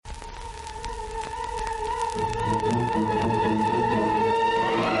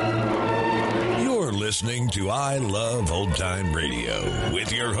listening to I Love Old Time Radio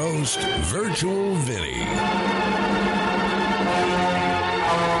with your host, Virtual Vinny.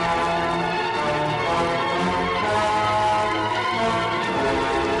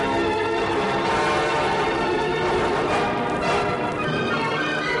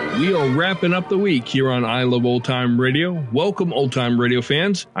 We are wrapping up the week here on I Love Old Time Radio. Welcome, Old Time Radio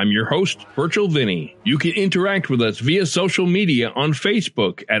fans. I'm your host, Virtual Vinny. You can interact with us via social media on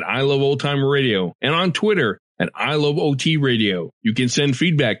Facebook at I Love Old Time Radio and on Twitter at I Love OT Radio. You can send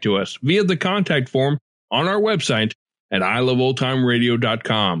feedback to us via the contact form on our website at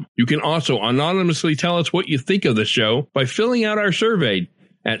iloveoldtimeradio.com. You can also anonymously tell us what you think of the show by filling out our survey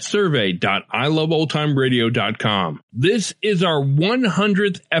at survey.iloveoldtimeradio.com. This is our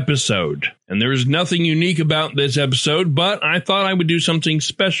 100th episode, and there is nothing unique about this episode, but I thought I would do something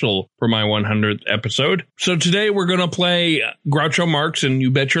special for my 100th episode. So today we're going to play Groucho Marx and You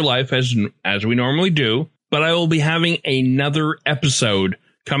Bet Your Life as we normally do, but I will be having another episode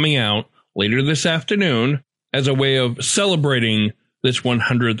coming out later this afternoon as a way of celebrating this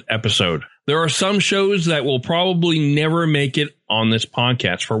 100th episode. There are some shows that will probably never make it on this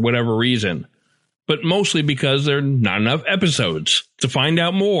podcast for whatever reason, but mostly because there are not enough episodes. To find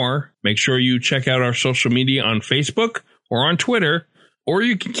out more, make sure you check out our social media on Facebook or on Twitter, or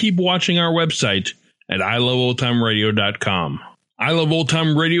you can keep watching our website at iloveoldtimeradio.com. I Love Old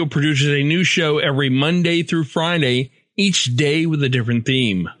Time Radio produces a new show every Monday through Friday, each day with a different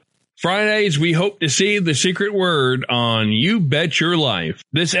theme. Fridays, we hope to see the secret word on You Bet Your Life.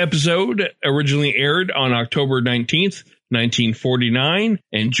 This episode originally aired on October 19th, 1949.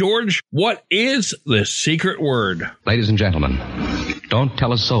 And George, what is the secret word? Ladies and gentlemen, don't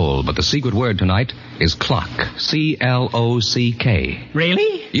tell a soul, but the secret word tonight is clock. C-L-O-C-K.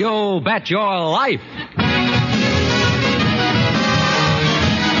 Really? You bet your life.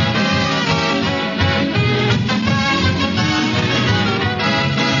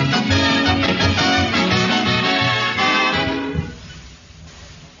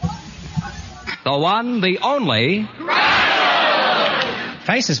 The one, the only.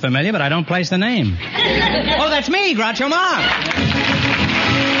 Face is familiar, but I don't place the name. Oh, that's me, Groucho Marx.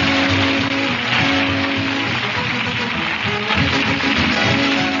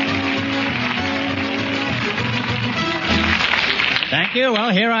 Thank you.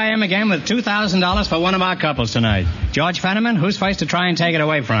 Well, here I am again with $2,000 for one of our couples tonight. George Fenneman, who's first to try and take it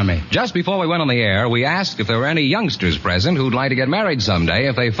away from me? Just before we went on the air, we asked if there were any youngsters present who'd like to get married someday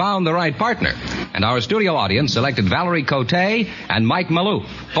if they found the right partner. And our studio audience selected Valerie Cote and Mike Maloof.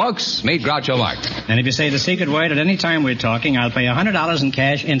 Folks, meet Groucho Marx. And if you say the secret word at any time we're talking, I'll pay $100 in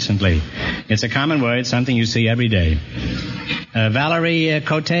cash instantly. It's a common word, something you see every day. Valerie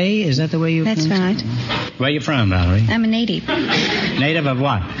Cote, is that the way you That's pronounce right. it? Where are you from, Valerie? I'm a native. Native of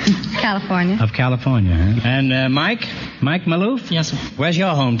what? California. Of California, huh? And Mike Maloof? Yes, sir. Where's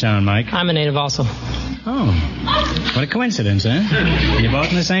your hometown, Mike? I'm a native also. Oh, what a coincidence, huh? You're both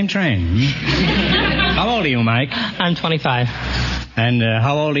in the same train. How old are you, Mike? I'm 25. And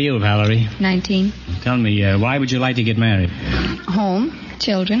how old are you, Valerie? 19. Tell me, why would you like to get married? Home,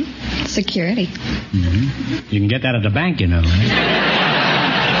 children, security. Mm-hmm. You can get that at the bank, you know.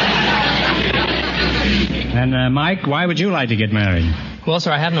 And Mike, why would you like to get married? Well,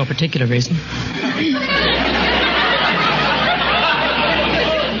 sir, I have no particular reason.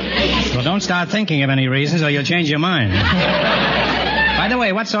 Well, don't start thinking of any reasons or you'll change your mind. By the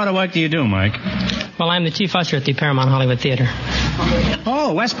way, what sort of work do you do, Mike? Well, I'm the chief usher at the Paramount Hollywood Theater.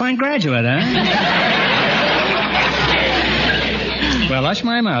 Oh, West Point graduate, huh? Well, hush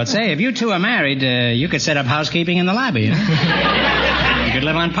my mouth. Say, if you two are married, you could set up housekeeping in the lobby. Huh? You could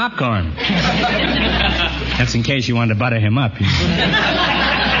live on popcorn. That's in case you want to butter him up. You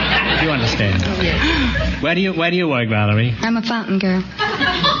understand. Where do you work, Valerie? I'm a fountain girl.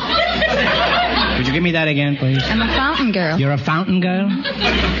 Could you give me that again, please? I'm a fountain girl. You're a fountain girl?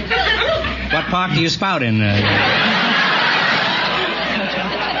 What park do you spout in? I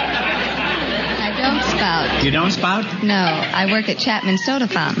don't spout. You don't spout? No, I work at Chapman Soda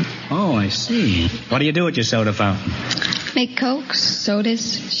Fountain. Oh, I see. What do you do at your soda fountain? Make Cokes,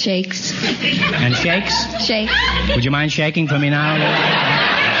 sodas, shakes. And shakes? Shakes. Would you mind shaking for me now?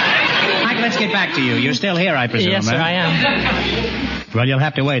 Mike, let's get back to you. You're still here, I presume, Yes, sir, huh? I am. Well, you'll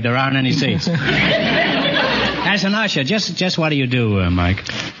have to wait. There aren't any seats. As an usher, just what do you do, Mike?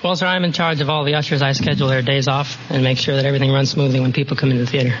 Well, sir, I'm in charge of all the ushers. I schedule their days off and make sure that everything runs smoothly when people come into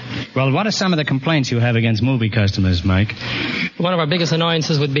the theater. Well, what are some of the complaints you have against movie customers, Mike? One of our biggest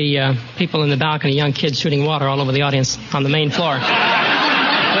annoyances would be people in the balcony, young kids shooting water all over the audience on the main floor.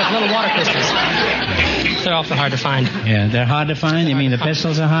 with little water pistols. They're awful hard to find. Yeah, they're hard to find? You mean the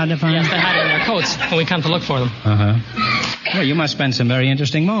pistols are hard to find? Yes, they hide in their coats when we come to look for them. Uh-huh. Well, you must spend some very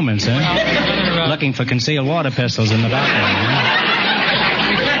interesting moments, huh? Looking for concealed water pistols in the balcony, huh?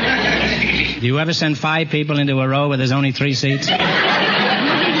 Do you ever send 5 people into a row where there's only 3 seats? Well,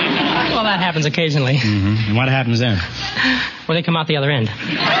 that happens occasionally. Mm-hmm. And what happens then? Well, they come out the other end.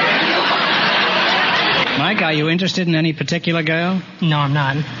 Mike, are you interested in any particular girl? No, I'm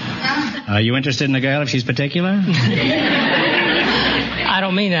not. Are you interested in a girl if she's particular? I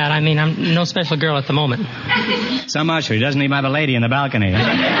don't mean that. I mean, I'm no special girl at the moment. Some usher. He doesn't even have a lady in the balcony.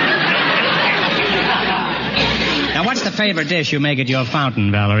 Now, what's the favorite dish you make at your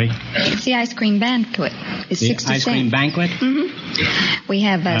fountain, Valerie? It's the ice cream banquet. It's The 60 ice cream cents. banquet? Mm-hmm. We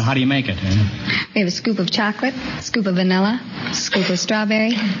have How do you make it? we have a scoop of chocolate, scoop of vanilla, scoop of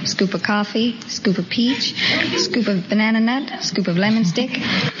strawberry, scoop of coffee, scoop of peach, scoop of banana nut, scoop of lemon stick,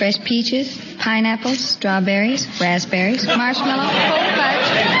 fresh peaches, pineapples, strawberries, raspberries, marshmallow, cold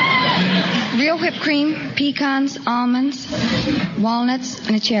fudge, real whipped cream, pecans, almonds, walnuts,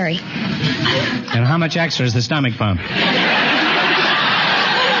 and a cherry. And how much extra is the stomach pump?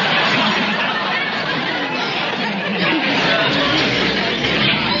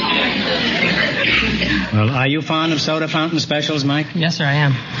 Well, are you fond of soda fountain specials, Mike? Yes, sir, I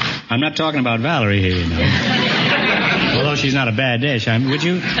am. I'm not talking about Valerie here, you know. Although she's not a bad dish. Would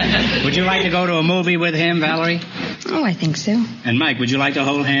you like to go to a movie with him, Valerie? Oh, I think so. And Mike, would you like to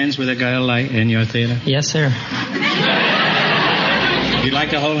hold hands with a girl in your theater? Yes, sir. You'd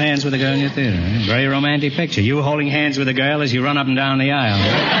like to hold hands with a girl in your theater? Eh? Very romantic picture. You holding hands with a girl as you run up and down the aisle.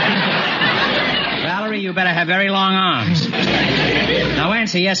 Valerie, you better have very long arms. Now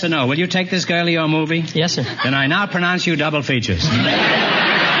answer yes or no. Will you take this girl to your movie? Yes, sir. Then I now pronounce you double features.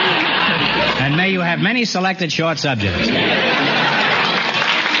 And may you have many selected short subjects. Well,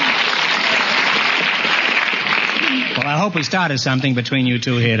 I hope we started something between you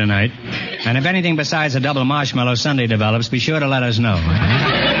two here tonight. And if anything besides a double marshmallow sundae develops, be sure to let us know.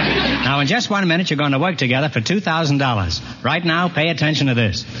 Now, in just 1 minute, you're going to work together for $2,000. Right now, pay attention to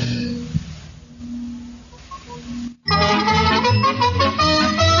this.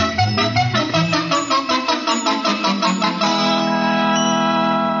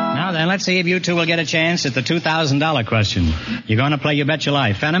 Let's see if you two will get a chance at the $2,000 question. You're going to play You Bet Your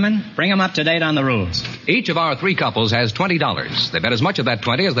Life. Fenneman, bring them up to date on the rules. Each of our 3 couples has $20. They bet as much of that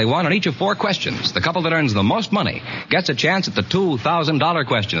 20 as they want on each of 4 questions. The couple that earns the most money gets a chance at the $2,000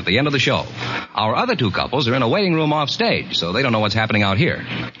 question at the end of the show. Our other 2 couples are in a waiting room off stage, so they don't know what's happening out here.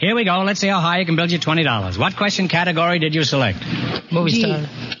 Here we go. Let's see how high you can build your $20. What question category did you select? Movie star.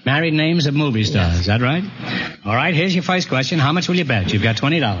 Married names of movie stars. Is that right? All right, here's your first question. How much will you bet? You've got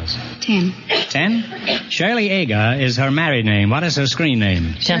 $20. 10. 10? Shirley Aga is her married name. What is her screen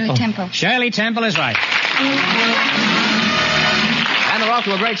name? Temple. Shirley Temple is right. And they're off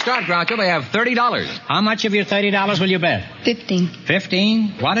to a great start, Groucho. They have $30. How much of your $30 will you bet? 15. 15?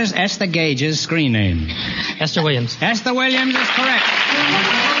 What is Esther Gage's screen name? Esther Williams. Esther Williams is correct.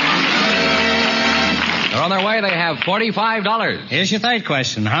 They're on their way. They have $45. Here's your third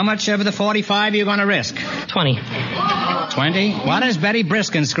question. How much of the 45 are you going to risk? 20. 20? What is Betty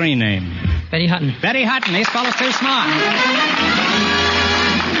Briskin's screen name? Betty Hutton. Betty Hutton. These fellas too smart.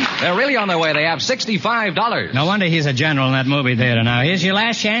 They're really on their way. They have $65. No wonder he's a general in that movie theater. Now, here's your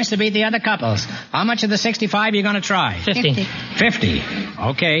last chance to beat the other couples. How much of the 65 are you going to try? 50. 50.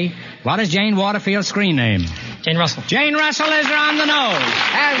 Okay. What is Jane Waterfield's screen name? Jane Russell. Jane Russell is on the nose.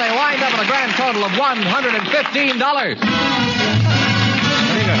 And they wind up with a grand total of $115.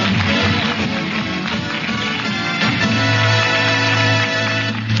 Pretty good.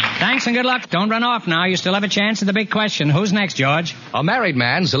 Thanks and good luck. Don't run off now. You still have a chance at the big question. Who's next, George? A married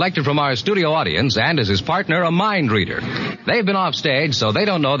man selected from our studio audience and as his partner, a mind reader. They've been off stage, so they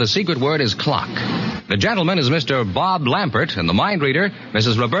don't know the secret word is clock. The gentleman is Mr. Bob Lampert, and the mind reader,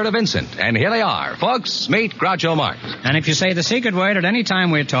 Mrs. Roberta Vincent. And here they are. Folks, meet Groucho Marx. And if you say the secret word at any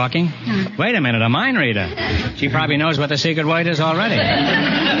time we're talking... Wait a minute, a mind reader. She probably knows what the secret word is already.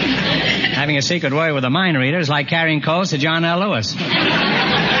 Having a secret word with a mind reader is like carrying coals to John L. Lewis.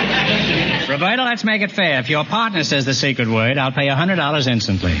 Roberta, let's make it fair. If your partner says the secret word, I'll pay $100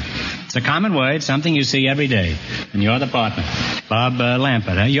 instantly. It's a common word, something you see every day. And you're the partner. Bob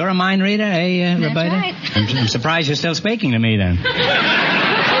Lampert, huh? You're a mind reader, eh, Roberta? That's right. I'm surprised you're still speaking to me, then.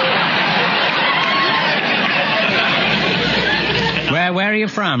 Where are you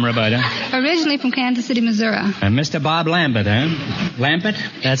from, Roberta? Originally from Kansas City, Missouri. Mr. Bob Lampert, huh? Lampert?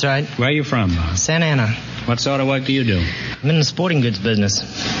 That's right. Where are you from? Santa Ana. What sort of work do you do? I'm in the sporting goods business.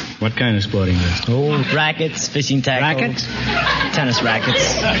 What kind of sporting goods? Oh, rackets, fishing tackle. Rackets? Tennis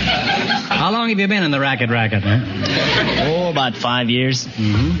rackets. How long have you been in the racket, huh? Oh, about 5 years.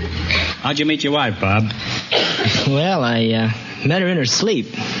 Mm-hmm. How'd you meet your wife, Bob? Well, I met her in her sleep.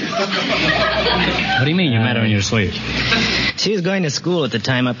 What do you mean you met her in your sleep? She was going to school at the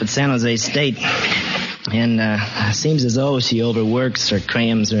time up at San Jose State. And it seems as though she overworks or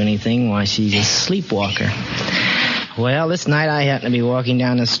crams or anything while she's a sleepwalker. Well, this night I happened to be walking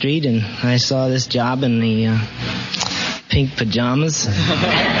down the street and I saw this job in the pink pajamas.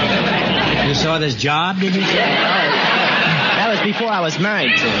 You saw this job, did you say? That was before I was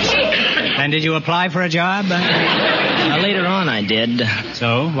married to her. And did you apply for a job? Later on I did.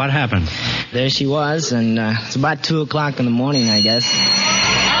 So, what happened? There she was, and it's about 2 o'clock in the morning, I guess.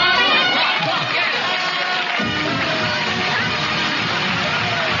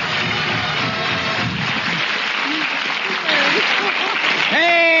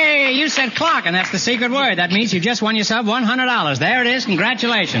 Hey, you said clock, and that's the secret word. That means you just won yourself $100. There it is.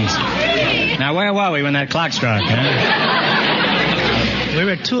 Congratulations. Now, where were we when that clock struck, huh? We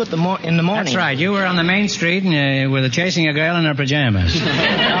were at 2 in the morning. That's right. You were on the main street and were chasing a girl in her pajamas.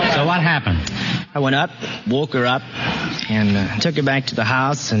 So what happened? I went up, woke her up, and took her back to the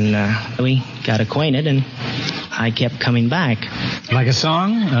house, and we got acquainted, and I kept coming back. Like a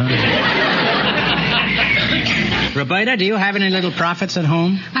song? Roberta, do you have any little prophets at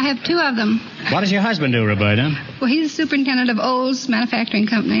home? I have 2 of them. What does your husband do, Roberta? Well, he's the superintendent of Olds Manufacturing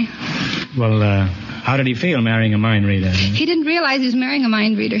Company. Well, how did he feel marrying a mind reader? He didn't realize he was marrying a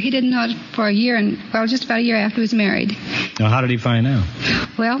mind reader. He didn't know it for a year, just about a year after he was married. Well, how did he find out?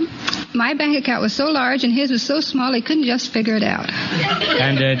 Well, my bank account was so large and his was so small he couldn't just figure it out.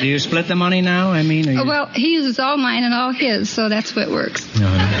 And do you split the money now? I mean, well, he uses all mine and all his, so that's what works.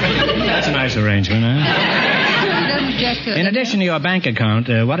 That's a nice arrangement, huh? He doesn't object to it. In addition to your bank account,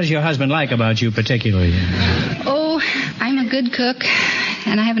 what does your husband like about you particularly? Oh, I'm a good cook,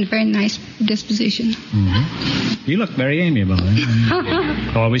 and I have a very nice disposition. Mm-hmm. You look very amiable.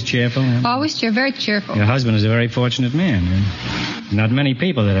 Eh? Always cheerful. Eh? Always very cheerful. Your husband is a very fortunate man. Eh? Not many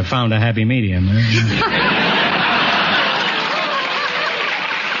people that have found a happy medium. Eh?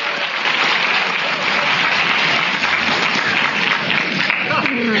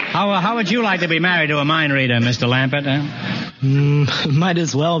 How would you like to be married to a mind reader, Mr. Lampert? Eh? Might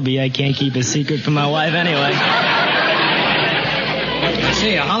as well be. I can't keep a secret from my wife anyway. Let's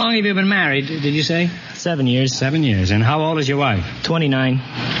see, how long have you been married, did you say? 7 years. 7 years. And how old is your wife? 29.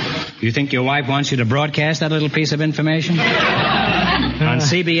 Do you think your wife wants you to broadcast that little piece of information? On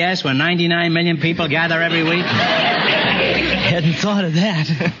CBS, where 99 million people gather every week? Hadn't thought of that.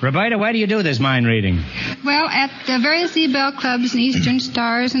 Roberta, where do you do this mind reading? Well, at the various E-Bell clubs and Eastern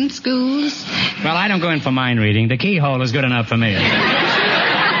Stars and schools. Well, I don't go in for mind reading. The keyhole is good enough for me.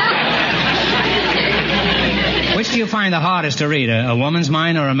 Which do you find the hardest to read, a woman's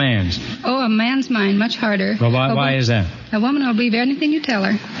mind or a man's? Oh, a man's mind, much harder. Well, why is that? A woman will believe anything you tell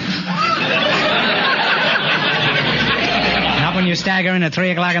her. Not when you stagger in at 3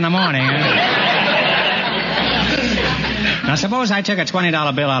 o'clock in the morning, huh? Now, suppose I took a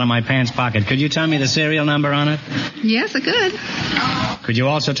 $20 bill out of my pants pocket. Could you tell me the serial number on it? Yes, I could. Could you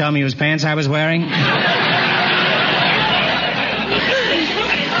also tell me whose pants I was wearing?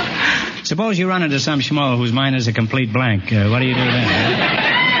 Suppose you run into some schmo whose mind is a complete blank. What do you do then?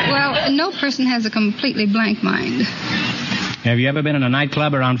 Well, no person has a completely blank mind. Have you ever been in a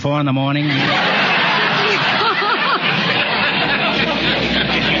nightclub around 4 in the morning?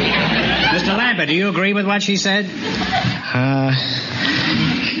 Mr. Lampert, do you agree with what she said?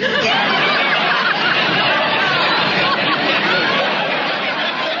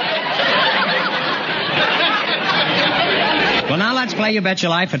 Well, now let's play You Bet Your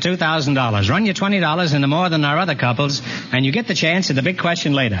Life for $2,000. Run your $20 into more than our other couples, and you get the chance at the big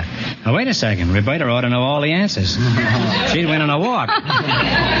question later. Now, wait a second. Roberta ought to know all the answers. She'd win on a walk.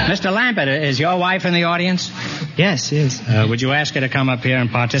 Mr. Lampert, is your wife in the audience? Yes, yes. Would you ask her to come up here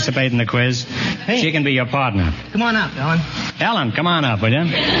and participate in the quiz? Hey. She can be your partner. Come on up, Ellen. Ellen, come on up, will you?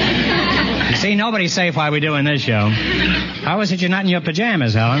 You see, nobody's safe while we're doing this show. How is it you're not in your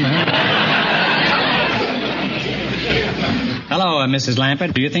pajamas, Ellen? Hello, Mrs.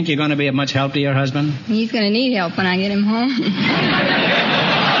 Lampert. Do you think you're going to be of much help to your husband? He's going to need help when I get him home.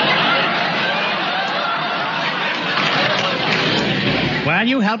 Well,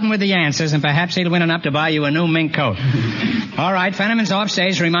 you help him with the answers, and perhaps he'll win enough to buy you a new mink coat. All right, Fenneman's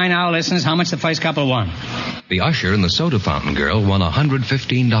offstage to remind our listeners how much the first couple won. The usher and the soda fountain girl won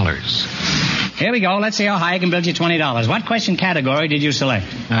 $115. Here we go. Let's see how high I can build you $20. What question category did you select?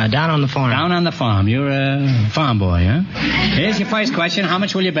 Down on the farm. Down on the farm. You're a farm boy, huh? Here's your first question. How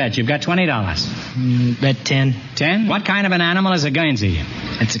much will you bet? You've got $20. Bet 10. 10? What kind of an animal is a Guernsey?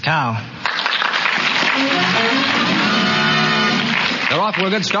 It's a cow. They're off to a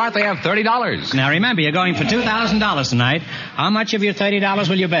good start. They have $30. Now remember, you're going for $2,000 tonight. How much of your $30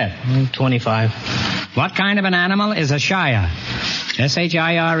 will you bet? 25. What kind of an animal is a shire?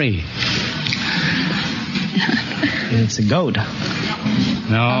 S-H-I-R-E. It's a goat.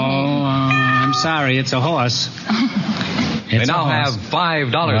 No, I'm sorry. It's a horse. They now have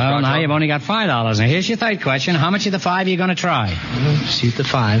 $5. Well, now you've only got $5. Now, here's your third question. How much of the 5 are you going to try? Shoot the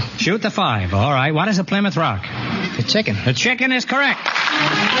 5. Shoot the 5. All right. What is a Plymouth Rock? The chicken. The chicken is correct.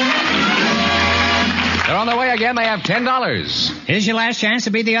 They're on their way again. They have $10. Here's your last chance to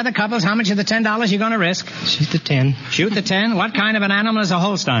beat the other couples. How much of the $10 you going to risk? Shoot the 10. Shoot the 10. What kind of an animal is a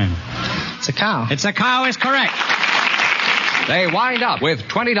Holstein? It's a cow. It's a cow is correct. They wind up with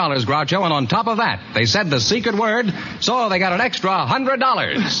 $20, Groucho, and on top of that, they said the secret word, so they got an extra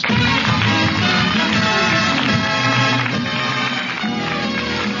 $100.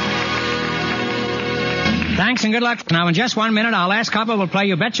 Thanks and good luck. Now, in just 1 minute, our last couple will play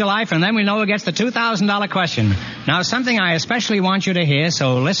You Bet Your Life, and then we know who gets the $2,000 question. Now, something I especially want you to hear,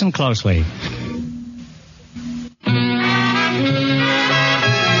 so listen closely.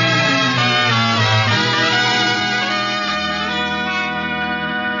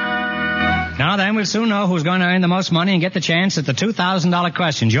 Now then, we'll soon know who's going to earn the most money and get the chance at the $2,000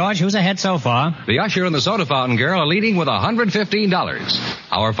 question. George, who's ahead so far? The usher and the soda fountain girl are leading with $115.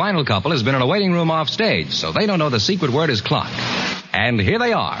 Our final couple has been in a waiting room off stage, so they don't know the secret word is clock. And here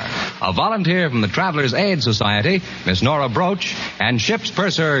they are. A volunteer from the Travelers Aid Society, Miss Nora Broach, and ship's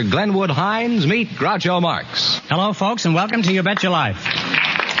purser Glenwood Hines. Meet Groucho Marx. Hello, folks, and welcome to You Bet Your Life.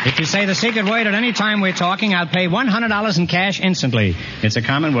 If you say the secret word at any time we're talking, I'll pay $100 in cash instantly. It's a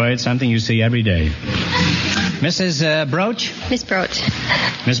common word, something you see every day. Mrs. Broach? Miss Broach.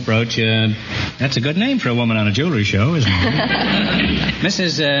 Miss Broach, that's a good name for a woman on a jewelry show, isn't it?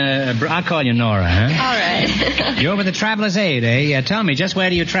 Mrs. I'll call you Nora, huh? All right. You're with the Travelers Aid, eh? Tell me, just where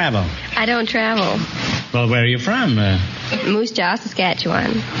do you travel? I don't travel. Well, where are you from? Moose Jaw,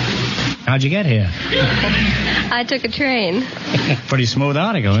 Saskatchewan. How'd you get here? I took a train. Pretty smooth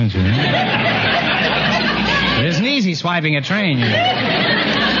article, isn't it? It isn't easy swiping a train, you know.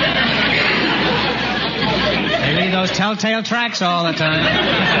 They leave those telltale tracks all the time.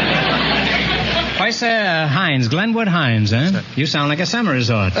 Why, sir, Hines, Glenwood Hines, huh? You sound like a summer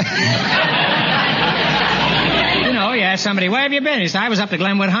resort. You know, you ask somebody, where have you been? He said, I was up to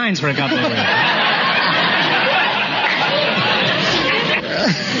Glenwood Hines for a couple of weeks.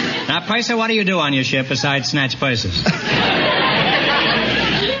 Now, Pacer, what do you do on your ship besides snatch purses?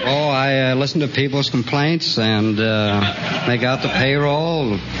 Oh, I listen to people's complaints and make out the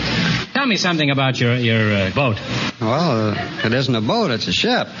payroll. Tell me something about your boat. Well, it isn't a boat, it's a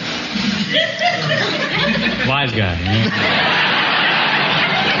ship. Wise guy. Yeah?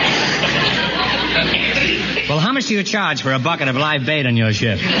 Well, how much do you charge for a bucket of live bait on your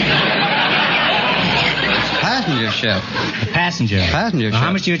ship? Passenger ship. A passenger ship. Well,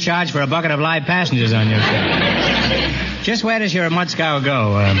 how much do you charge for a bucket of live passengers on your ship? Just where does your mud scour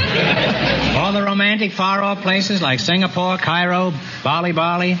go? All the romantic far-off places like Singapore, Cairo,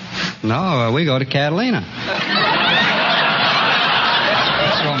 Bali? No, we go to Catalina.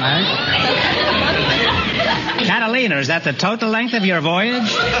 That's romantic. Catalina, is that the total length of your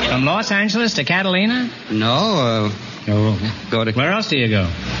voyage? From Los Angeles to Catalina? No, go to... Where else do you go?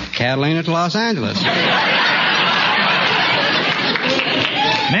 Catalina to Los Angeles.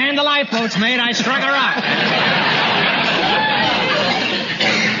 Man, the lifeboat's made. I struck a rock.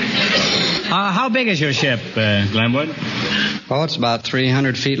 How big is your ship, Glenwood? Oh, it's about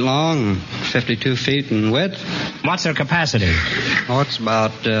 300 feet long, 52 feet in width. What's their capacity? Oh, it's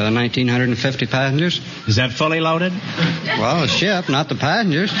about 1,950 passengers. Is that fully loaded? Well, the ship, not the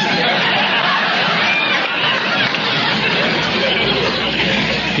passengers.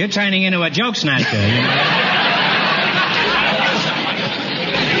 You're turning into a joke snatcher. You know?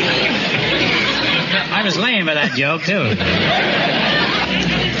 I was laying for that joke, too.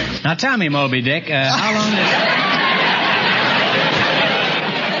 Now, tell me, Moby Dick, how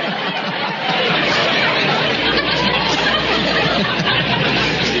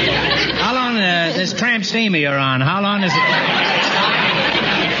long this tramp steamer you're on, how long does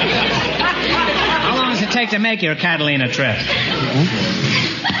it take to make your Catalina trip?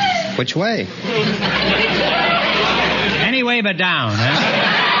 Which way? Any way but down,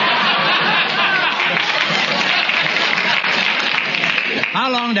 huh? How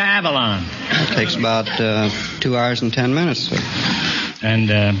long to Avalon? It takes about 2 hours and 10 minutes, sir. And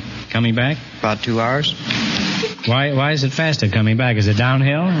coming back? About 2 hours. Why is it faster coming back? Is it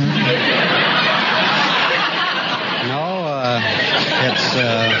downhill? No, it's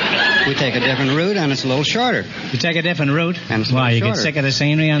we take a different route, and it's a little shorter. You take a different route? And it's a Why, little you shorter. get sick of the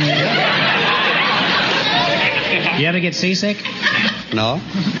scenery on the You ever get seasick? No.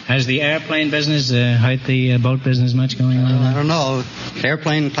 Has the airplane business hurt the boat business much going on? I don't know.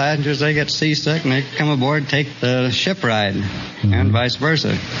 Airplane passengers, they get seasick, and they come aboard and take the ship ride, and vice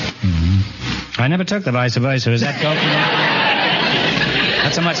versa. I never took the vice versa. Is that go?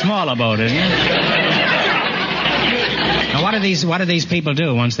 That's a much smaller boat, isn't it? Now, what do these people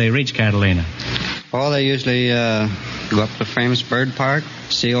do once they reach Catalina? Well, they usually go up to the famous bird park,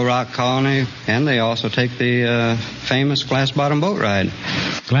 Seal Rock Colony, and they also take the famous glass-bottom boat ride.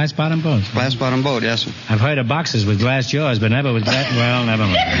 Glass-bottom boat? Glass-bottom boat, yes, sir. I've heard of boxes with glass jaws, but never with glass... Well, never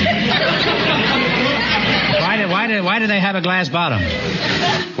mind. Why do they have a glass bottom?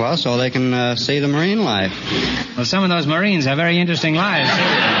 Well, so they can see the marine life. Well, some of those Marines have very interesting lives.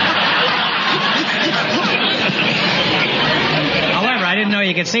 However, I didn't know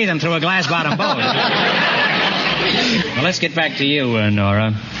you could see them through a glass-bottom boat. Well, let's get back to you,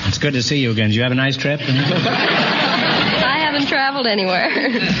 Nora. It's good to see you again. Did you have a nice trip? I haven't traveled anywhere.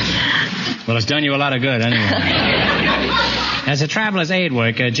 Well, it's done you a lot of good, anyway. As a traveler's aid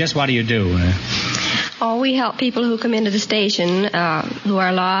worker, just what do you do? Oh, we help people who come into the station who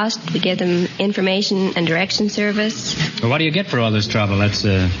are lost. We give them information and direction service. Well, what do you get for all this trouble? That's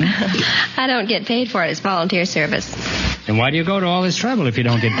I don't get paid for it. It's volunteer service. And why do you go to all this trouble if you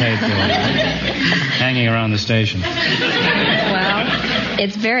don't get paid for it? Hanging around the station. Well,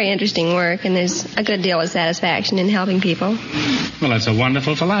 it's very interesting work, and there's a good deal of satisfaction in helping people. Well, that's a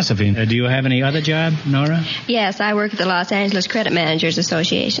wonderful philosophy. Do you have any other job, Nora? Yes, I work at the Los Angeles Credit Managers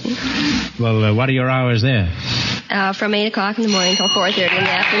Association. Well, what are your hours there? From 8 o'clock in the morning till 4:30 in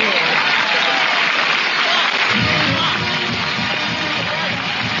the afternoon.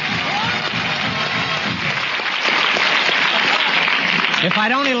 If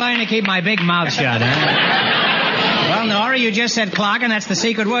I'd only learn to keep my big mouth shut, huh? Well, Nora, you just said clock, and that's the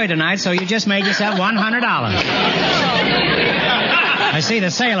secret word tonight, so you just made yourself $100. I see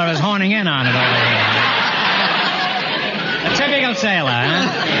the sailor is horning in on it over here. A typical sailor,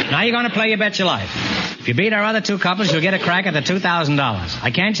 huh? Now you're going to play You Bet Your Life. If you beat our other two couples, you'll get a crack at the $2,000. I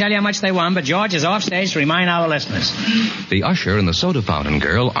can't tell you how much they won, but George is off stage to remind our listeners. The usher and the soda fountain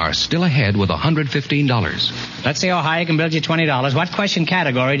girl are still ahead with $115. Let's see how high you can build you $20. What question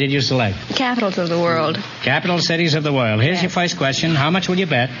category did you select? Capitals of the world. Capital cities of the world. Here's your first question. How much will you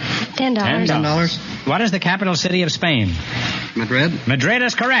bet? $10. $10. What is the capital city of Spain? Madrid. Madrid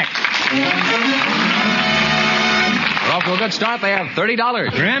is correct. We're off to a good start. They have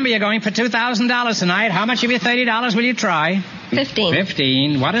 $30. Remember, you're going for $2,000 tonight. How much of your $30 will you try? 15.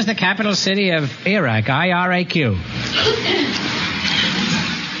 15. What is the capital city of Iraq? I-R-A-Q.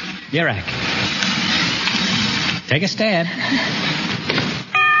 Iraq. Take a stab.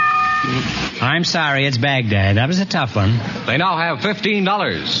 I'm sorry, it's Baghdad. That was a tough one. They now have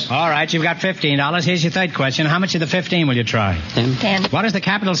 $15. All right, you've got $15. Here's your third question. How much of the 15 will you try? 10. What is the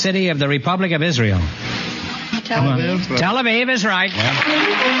capital city of the Republic of Israel? Tel Aviv. Tel Aviv is right.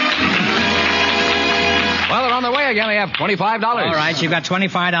 Well, they're on their way again. They have $25. All right, you've got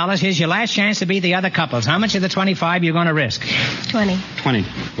 $25. Here's your last chance to beat the other couples. How much of the 25 you're going to risk? 20. 20.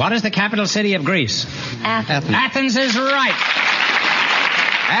 What is the capital city of Greece? Athens. Athens is right.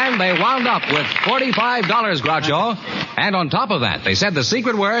 And they wound up with $45, Groucho. And on top of that, they said the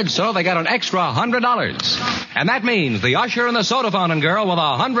secret word, so they got an extra $100. And that means the usher and the soda fountain girl with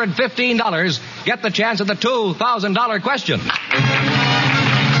 $115 get the chance at the $2,000 question.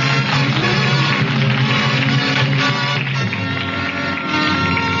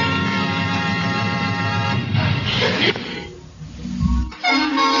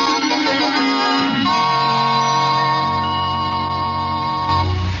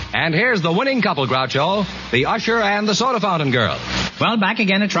 And here's the winning couple, Groucho, the usher and the soda fountain girl. Well, back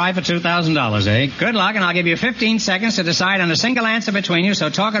again to try for $2,000, eh? Good luck, and I'll give you 15 seconds to decide on a single answer between you,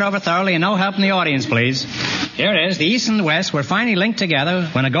 so talk it over thoroughly and no help from the audience, please. Here it is. The East and the West were finally linked together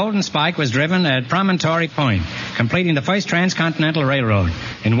when a golden spike was driven at Promontory Point, completing the first transcontinental railroad.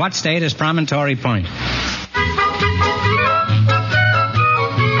 In what state is Promontory Point?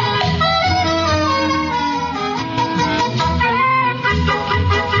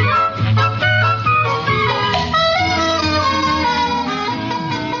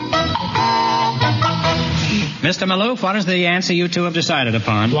 Mr. Maloof, what is the answer you two have decided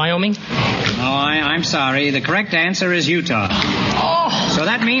upon? Wyoming? Oh, I'm sorry. The correct answer is Utah. Oh! So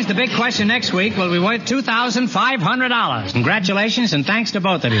that means the big question next week will be worth $2,500. Congratulations and thanks to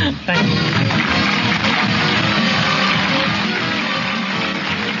both of you. Thank you.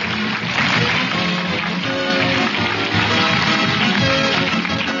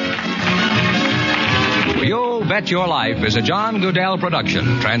 You Bet Your Life is a John Goodell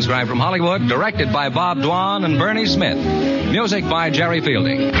production. Transcribed from Hollywood, directed by Bob Dwan and Bernie Smith. Music by Jerry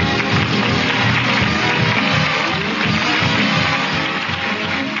Fielding.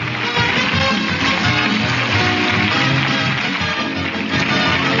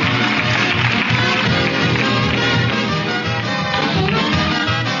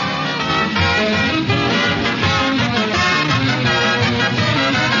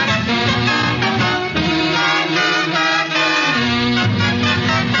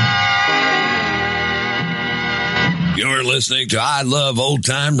 You're listening to I Love Old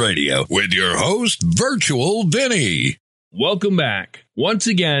Time Radio with your host, Virtual Vinny. Welcome back. Once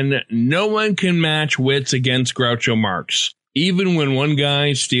again, no one can match wits against Groucho Marx. Even when one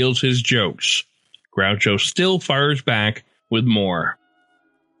guy steals his jokes, Groucho still fires back with more.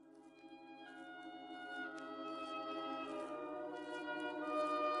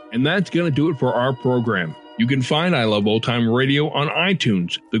 And that's going to do it for our program. You can find I Love Old Time Radio on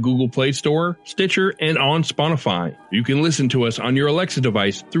iTunes, the Google Play Store, Stitcher, and on Spotify. You can listen to us on your Alexa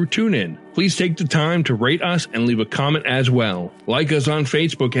device through TuneIn. Please take the time to rate us and leave a comment as well. Like us on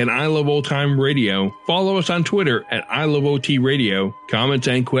Facebook at I Love Old Time Radio. Follow us on Twitter at I Love OT Radio. Comments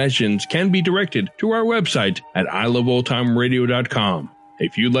and questions can be directed to our website at iloveoldtimeradio.com.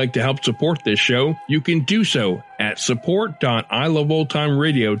 If you'd like to help support this show, you can do so at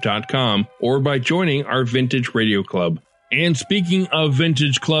support.iloveoldtimeradio.com or by joining our Vintage Radio Club. And speaking of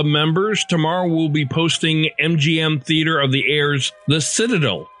Vintage Club members, tomorrow we'll be posting MGM Theater of the Air's The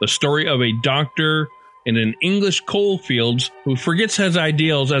Citadel, the story of a doctor in an English coal fields who forgets his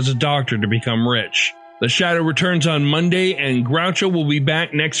ideals as a doctor to become rich. The Shadow returns on Monday, and Groucho will be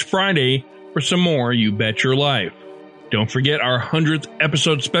back next Friday for some more You Bet Your Life. Don't forget our 100th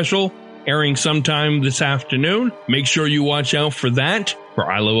episode special, airing sometime this afternoon. Make sure you watch out for that. For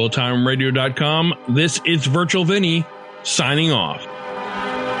iloveoldtimeradio.com, this is Virtual Vinny, signing off.